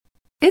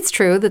It's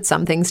true that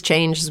some things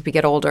change as we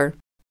get older.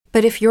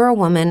 But if you're a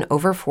woman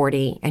over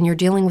 40 and you're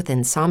dealing with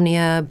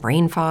insomnia,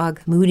 brain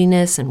fog,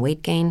 moodiness, and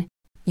weight gain,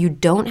 you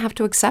don't have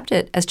to accept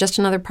it as just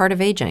another part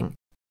of aging.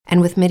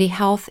 And with MIDI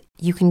Health,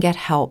 you can get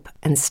help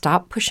and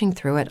stop pushing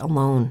through it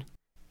alone.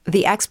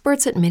 The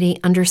experts at MIDI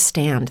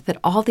understand that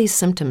all these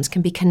symptoms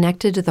can be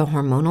connected to the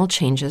hormonal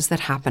changes that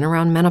happen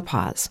around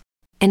menopause,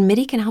 and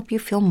MIDI can help you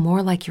feel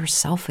more like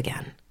yourself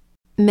again.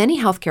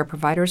 Many healthcare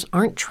providers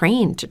aren't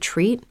trained to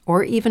treat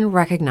or even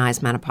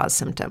recognize menopause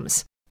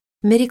symptoms.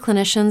 MIDI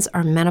clinicians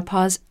are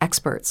menopause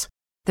experts.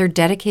 They're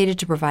dedicated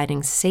to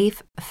providing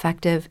safe,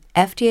 effective,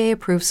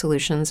 FDA-approved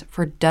solutions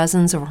for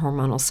dozens of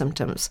hormonal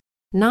symptoms,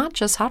 not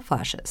just hot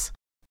flashes.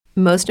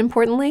 Most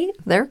importantly,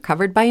 they're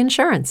covered by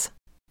insurance.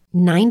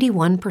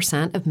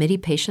 91% of MIDI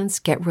patients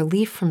get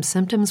relief from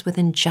symptoms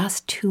within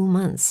just 2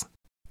 months.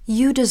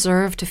 You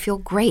deserve to feel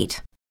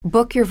great.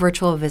 Book your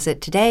virtual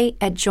visit today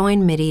at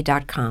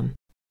joinmidi.com.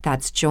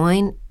 That's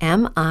joinmidi.com.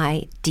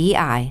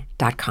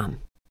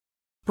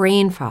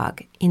 Brain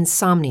fog,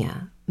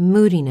 insomnia,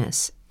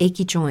 moodiness,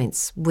 achy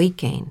joints, weight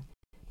gain.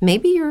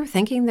 Maybe you're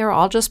thinking they're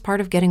all just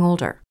part of getting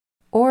older,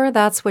 or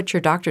that's what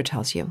your doctor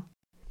tells you.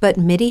 But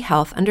MIDI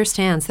Health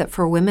understands that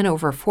for women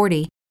over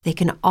 40, they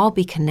can all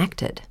be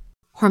connected.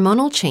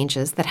 Hormonal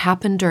changes that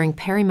happen during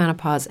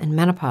perimenopause and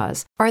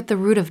menopause are at the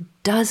root of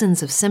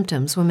dozens of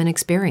symptoms women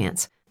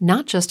experience,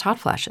 not just hot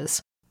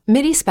flashes.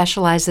 MIDI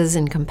specializes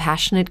in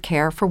compassionate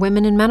care for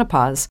women in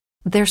menopause.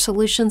 Their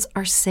solutions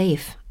are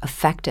safe,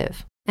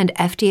 effective, and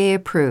FDA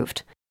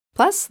approved.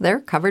 Plus,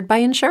 they're covered by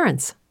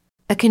insurance.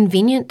 A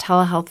convenient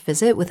telehealth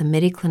visit with a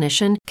MIDI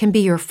clinician can be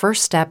your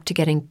first step to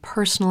getting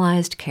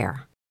personalized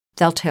care.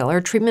 They'll tailor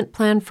a treatment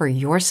plan for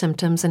your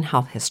symptoms and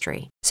health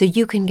history so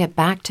you can get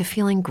back to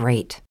feeling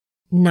great.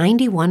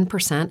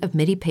 91% of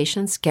MIDI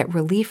patients get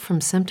relief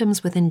from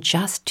symptoms within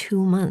just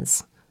 2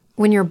 months.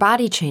 When your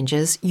body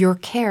changes, your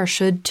care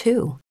should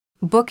too.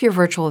 Book your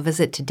virtual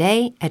visit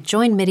today at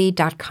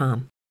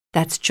joinmidi.com.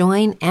 That's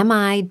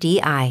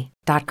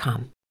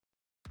joinmidi.com.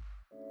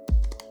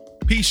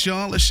 Peace,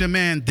 y'all. It's your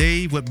man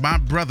Dave with my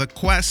brother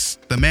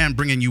Quest, the man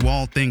bringing you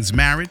all things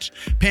marriage,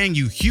 paying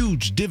you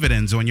huge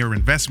dividends on your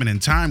investment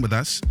and time with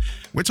us.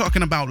 We're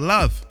talking about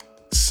love,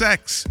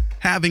 sex,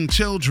 having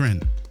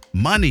children,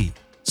 money,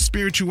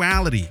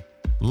 spirituality,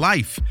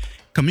 life,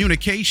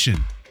 communication,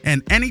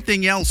 and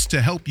anything else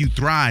to help you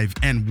thrive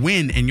and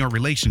win in your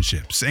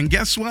relationships. And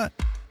guess what?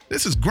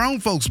 This is grown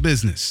folks'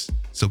 business.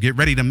 So get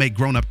ready to make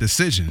grown-up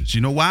decisions.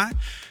 You know why?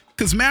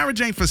 Because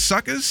marriage ain't for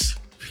suckers.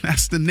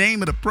 That's the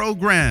name of the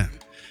program.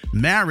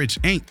 Marriage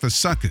ain't for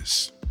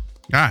suckers.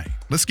 All right,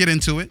 let's get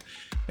into it.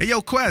 Hey,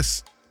 yo,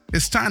 Quest,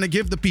 it's time to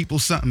give the people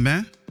something,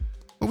 man.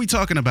 What we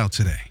talking about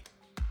today?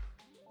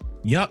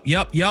 Yup.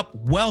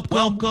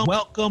 Welcome.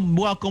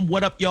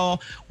 What up,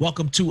 y'all?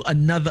 Welcome to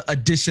another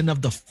edition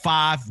of the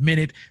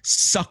 5-minute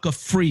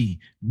sucker-free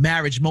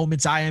marriage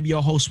moments. I am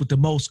your host with the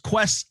most,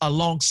 Quest,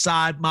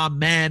 alongside my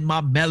man, my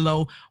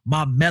mellow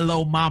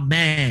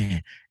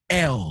man,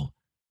 L.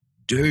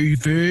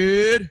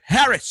 David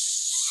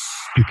Harris.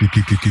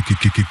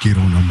 Get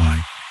on the mic.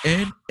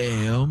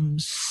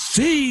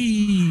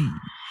 NMC.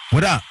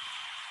 What up?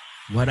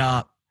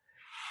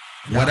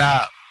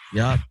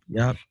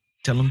 Yup.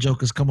 Tell them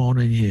jokers come on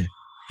in here.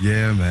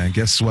 Yeah, man.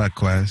 Guess what,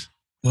 Quest?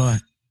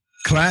 What?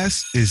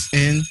 Class is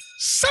in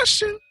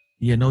session.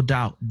 Yeah, no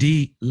doubt.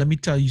 D, let me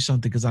tell you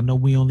something because I know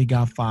we only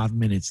got 5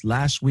 minutes.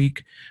 Last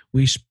week,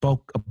 we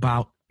spoke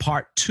about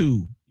part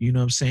 2. You know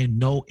what I'm saying?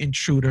 No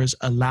intruders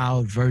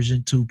allowed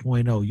version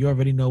 2.0. You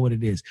already know what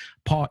it is.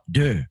 Part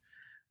 2,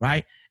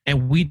 right?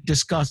 And we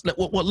discussed,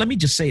 well, let me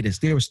just say this.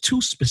 There was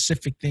 2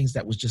 specific things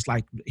that was just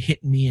like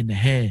hitting me in the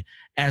head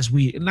as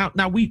we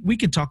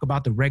can talk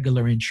about the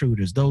regular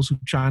intruders, those who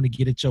trying to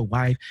get at your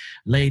wife,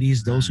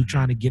 ladies, those who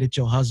trying to get at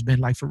your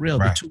husband, like for real,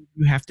 right. The 2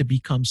 you have to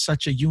become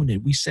such a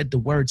unit. We said the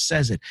word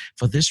says it.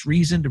 For this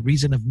reason, the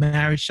reason of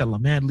marriage, shall a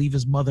man leave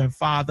his mother and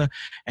father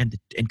and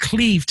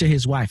cleave to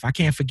his wife. I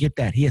can't forget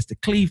that. He has to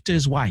cleave to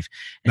his wife.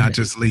 And not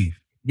just leave.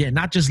 Yeah,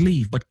 not just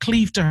leave, but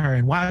cleave to her.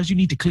 And why does you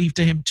need to cleave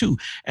to him too?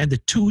 And the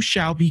 2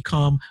 shall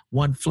become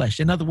one flesh.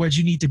 In other words,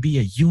 you need to be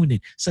a unit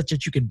such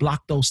that you can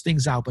block those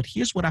things out. But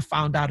here's what I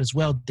found out as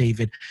well,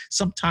 David.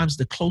 Sometimes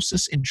the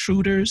closest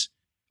intruders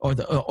or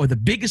the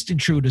biggest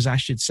intruders, I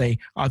should say,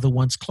 are the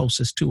ones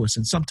closest to us.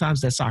 And sometimes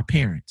that's our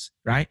parents,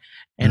 right?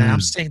 And I'm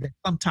saying that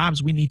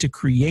sometimes we need to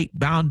create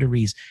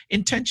boundaries,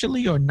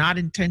 intentionally or not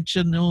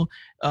intentional,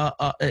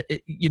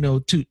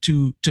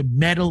 to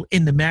meddle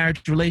in the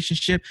marriage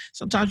relationship.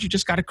 Sometimes you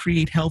just got to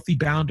create healthy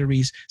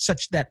boundaries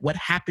such that what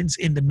happens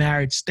in the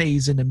marriage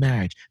stays in the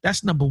marriage.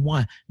 That's number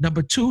 1.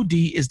 Number 2,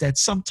 D, is that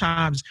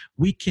sometimes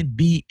we can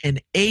be an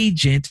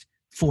agent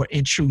for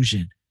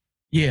intrusion.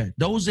 Yeah,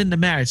 those in the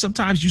marriage.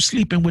 Sometimes you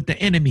sleeping with the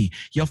enemy.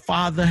 Your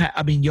father,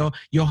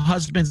 your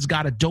husband's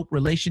got a dope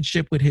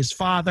relationship with his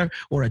father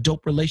or a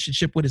dope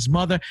relationship with his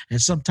mother. And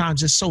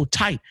sometimes it's so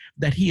tight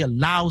that he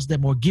allows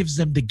them or gives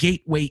them the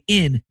gateway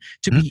in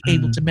to be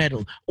able to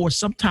meddle. Or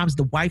sometimes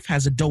the wife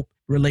has a dope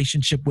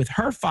relationship with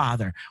her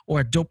father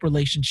or a dope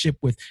relationship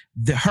with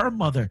her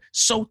mother,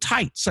 so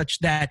tight such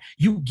that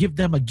you give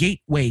them a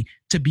gateway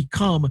to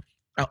become,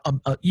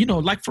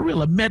 like for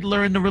real, a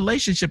meddler in the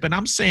relationship. And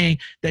I'm saying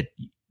that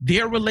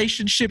their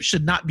relationship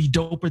should not be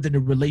doper than the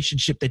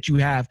relationship that you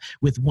have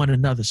with one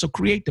another. So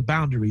create the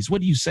boundaries. What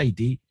do you say,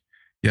 D?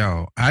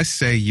 Yo, I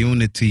say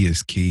unity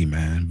is key,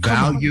 man.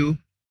 Value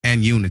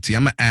and unity.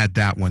 I'm going to add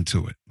that one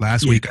to it.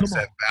 Last week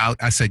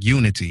I said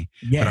unity,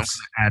 but I'm going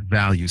to add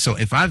value. So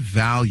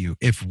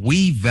if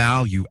we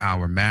value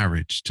our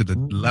marriage to the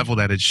level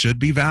that it should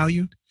be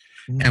valued,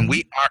 and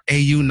we are a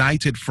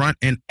united front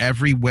in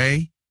every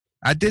way,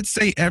 I did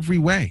say every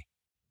way.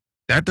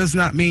 That does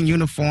not mean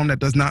uniform. That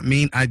does not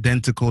mean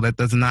identical. That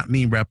does not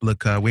mean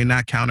replica. We're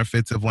not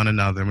counterfeits of one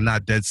another. We're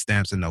not dead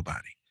stamps of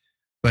nobody.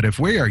 But if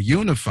we are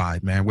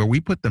unified, man, where we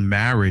put the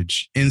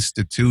marriage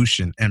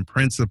institution and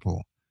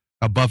principle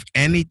above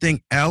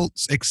anything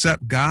else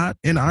except God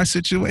in our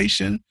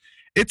situation,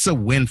 it's a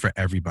win for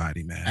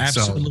everybody, man.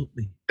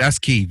 Absolutely. So that's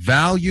key.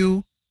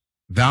 Value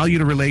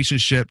the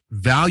relationship,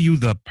 value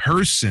the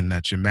person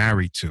that you're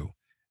married to,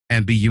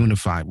 and be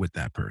unified with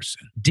that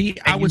person. D,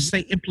 I would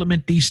say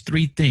implement these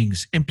 3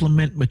 things.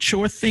 Implement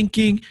mature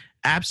thinking,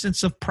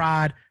 absence of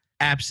pride,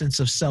 absence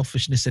of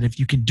selfishness. And if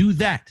you can do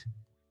that,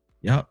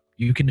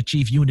 you can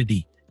achieve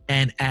unity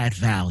and add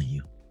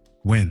value.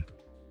 Win.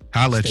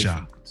 Holla at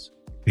y'all.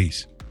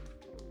 Peace.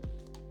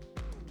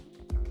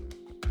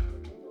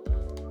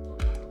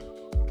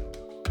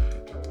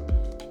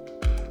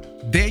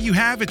 There you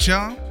have it,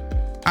 y'all.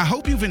 I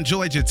hope you've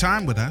enjoyed your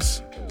time with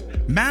us.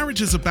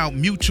 Marriage is about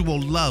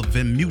mutual love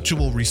and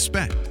mutual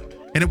respect,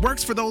 and it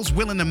works for those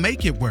willing to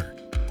make it work.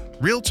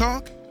 Real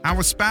talk,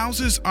 our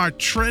spouses are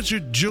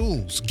treasured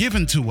jewels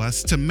given to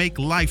us to make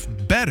life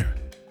better.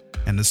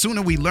 And the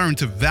sooner we learn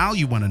to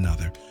value one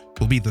another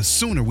will be the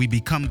sooner we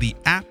become the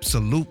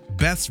absolute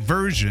best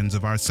versions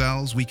of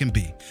ourselves we can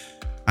be.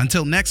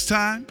 Until next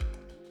time,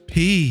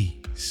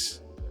 peace.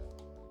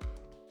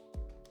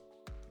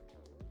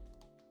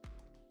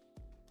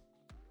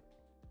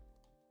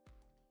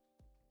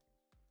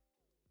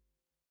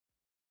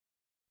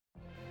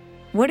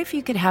 What if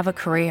you could have a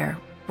career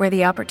where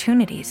the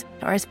opportunities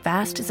are as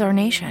vast as our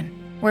nation,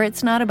 where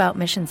it's not about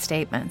mission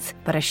statements,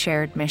 but a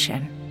shared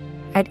mission?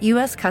 At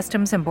U.S.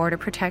 Customs and Border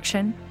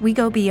Protection, we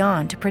go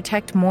beyond to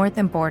protect more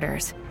than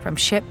borders. From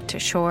ship to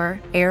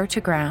shore, air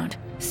to ground,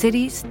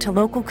 cities to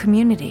local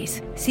communities,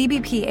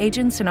 CBP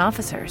agents and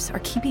officers are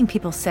keeping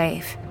people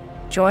safe.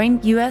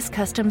 Join U.S.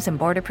 Customs and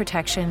Border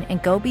Protection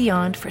and go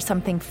beyond for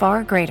something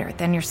far greater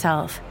than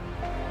yourself.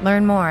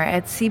 Learn more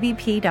at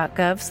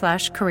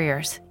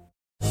cbp.gov/careers.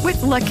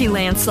 With Lucky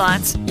Land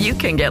Slots, you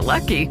can get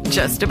lucky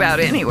just about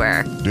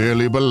anywhere.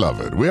 Dearly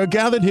beloved, we are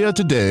gathered here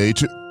today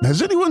to...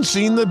 Has anyone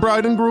seen the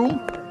bride and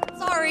groom?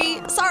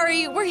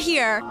 Sorry, we're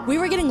here. We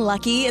were getting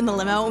lucky in the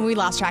limo and we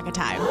lost track of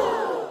time.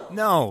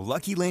 No,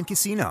 Lucky Land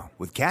Casino,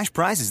 with cash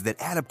prizes that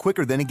add up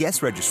quicker than a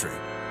guest registry.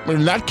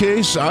 In that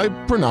case, I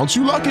pronounce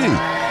you lucky.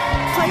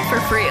 Play for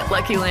free at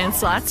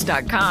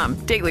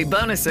LuckyLandSlots.com. Daily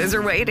bonuses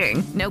are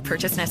waiting. No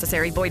purchase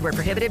necessary. Void where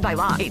prohibited by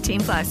law.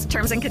 18+.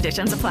 Terms and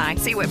conditions apply.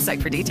 See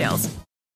website for details.